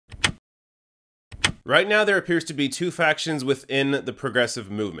Right now, there appears to be two factions within the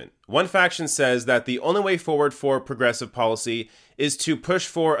progressive movement. One faction says that the only way forward for progressive policy is to push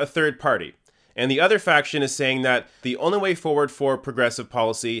for a third party. And the other faction is saying that the only way forward for progressive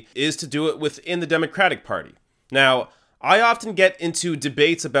policy is to do it within the Democratic Party. Now, I often get into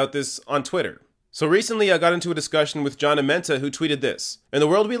debates about this on Twitter. So recently I got into a discussion with John Amenta, who tweeted this: "In the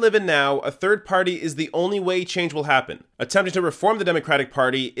world we live in now, a third party is the only way change will happen. Attempting to reform the Democratic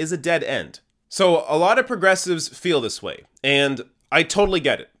Party is a dead end." So a lot of progressives feel this way, and I totally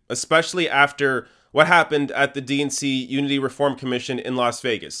get it, especially after what happened at the DNC Unity Reform Commission in Las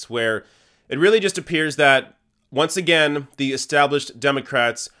Vegas, where it really just appears that, once again, the established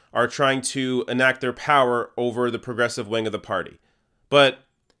Democrats are trying to enact their power over the progressive wing of the party. But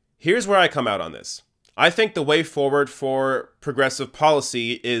here's where I come out on this. I think the way forward for progressive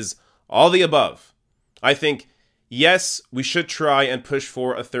policy is all the above. I think, yes, we should try and push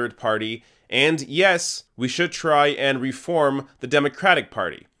for a third party, and yes, we should try and reform the Democratic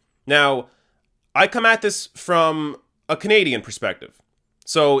Party. Now, I come at this from a Canadian perspective.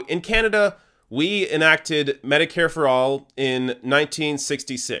 So in Canada, we enacted Medicare for All in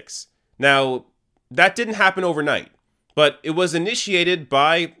 1966. Now, that didn't happen overnight, but it was initiated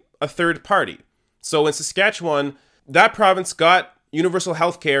by a third party. So in Saskatchewan, that province got universal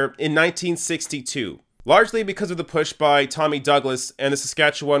health care in 1962. Largely because of the push by Tommy Douglas and the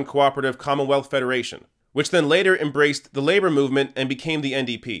Saskatchewan Cooperative Commonwealth Federation, which then later embraced the labor movement and became the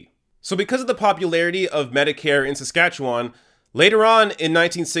NDP. So because of the popularity of Medicare in Saskatchewan, later on in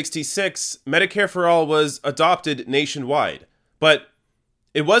 1966, Medicare for All was adopted nationwide. But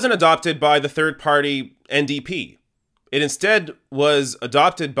it wasn't adopted by the third party NDP. It instead was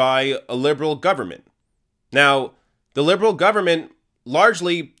adopted by a Liberal government. Now, the Liberal government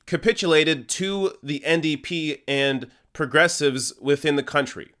largely capitulated to the NDP and progressives within the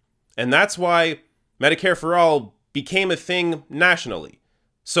country. And that's why Medicare for All became a thing nationally.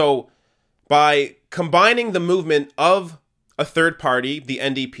 So by combining the movement of a third party, the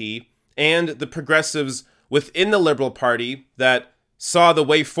NDP, and the progressives within the Liberal Party that saw the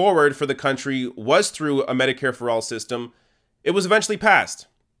way forward for the country was through a Medicare for All system, it was eventually passed.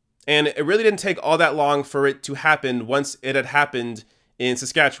 And it really didn't take all that long for it to happen once it had happened in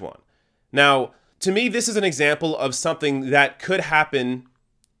Saskatchewan. Now, to me, this is an example of something that could happen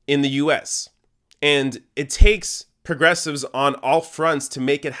in the US. And it takes progressives on all fronts to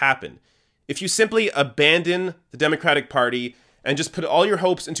make it happen. If you simply abandon the Democratic Party and just put all your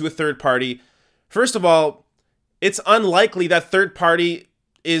hopes into a third party, first of all, it's unlikely that third party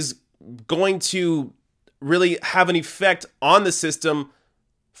is going to really have an effect on the system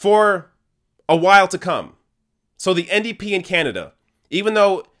for a while to come. So the NDP in Canada, even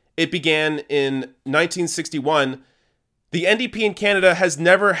though it began in 1961, the NDP in Canada has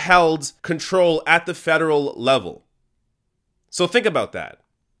never held control at the federal level. So think about that.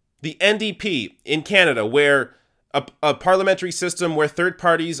 The NDP in Canada, where a parliamentary system where third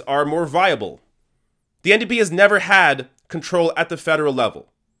parties are more viable, the NDP has never had control at the federal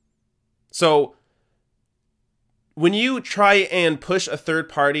level. So when you try and push a third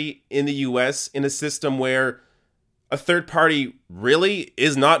party in the US in a system where a third party really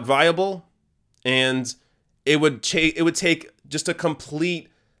is not viable, and it would take just a complete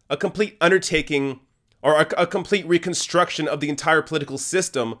undertaking or a complete reconstruction of the entire political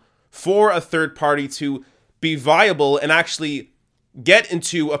system for a third party to be viable and actually get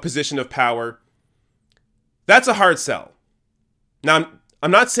into a position of power. That's a hard sell. Now,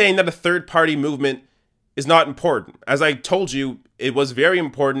 I'm not saying that a third party movement is not important. As I told you, it was very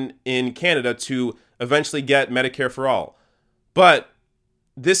important in Canada to eventually get Medicare for All. But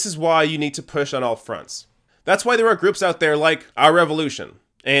this is why you need to push on all fronts. That's why there are groups out there like Our Revolution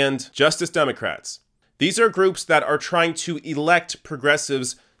and Justice Democrats. These are groups that are trying to elect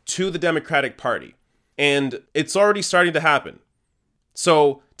progressives to the Democratic Party. And it's already starting to happen.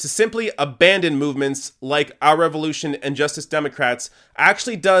 So to simply abandon movements like Our Revolution and Justice Democrats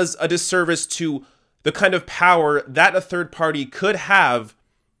actually does a disservice to the kind of power that a third party could have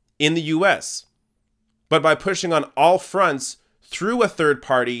in the US. But by pushing on all fronts through a third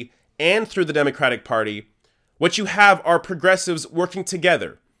party and through the Democratic Party, what you have are progressives working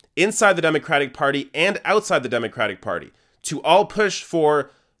together inside the Democratic Party and outside the Democratic Party to all push for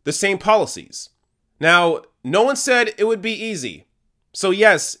the same policies. Now, no one said it would be easy. So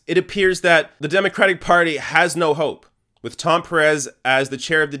yes, it appears that the Democratic Party has no hope, with Tom Perez as the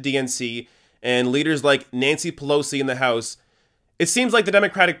chair of the DNC and leaders like Nancy Pelosi in the House. It seems like the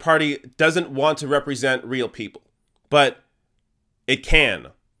Democratic Party doesn't want to represent real people, but it can.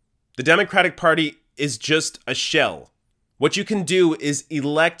 The Democratic Party is just a shell. What you can do is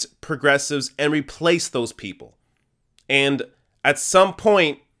elect progressives and replace those people. And at some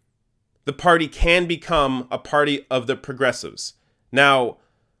point, the party can become a party of the progressives. Now,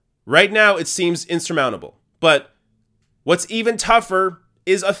 right now, it seems insurmountable. But what's even tougher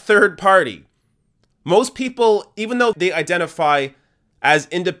is a third party. Most people, even though they identify as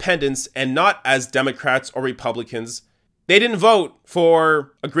independents and not as Democrats or Republicans, they didn't vote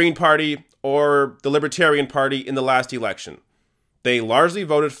for a Green Party or the Libertarian Party in the last election. They largely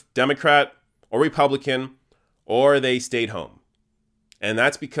voted Democrat or Republican, or they stayed home. And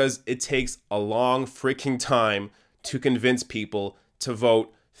that's because it takes a long freaking time to convince people to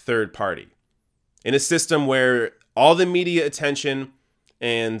vote third party. In a system where all the media attention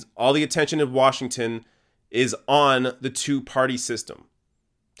and all the attention in Washington is on the two-party system.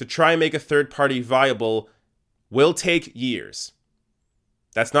 To try and make a third party viable will take years.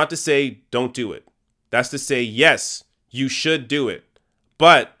 That's not to say don't do it. That's to say, yes, you should do it.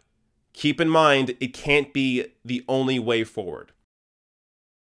 But keep in mind, it can't be the only way forward.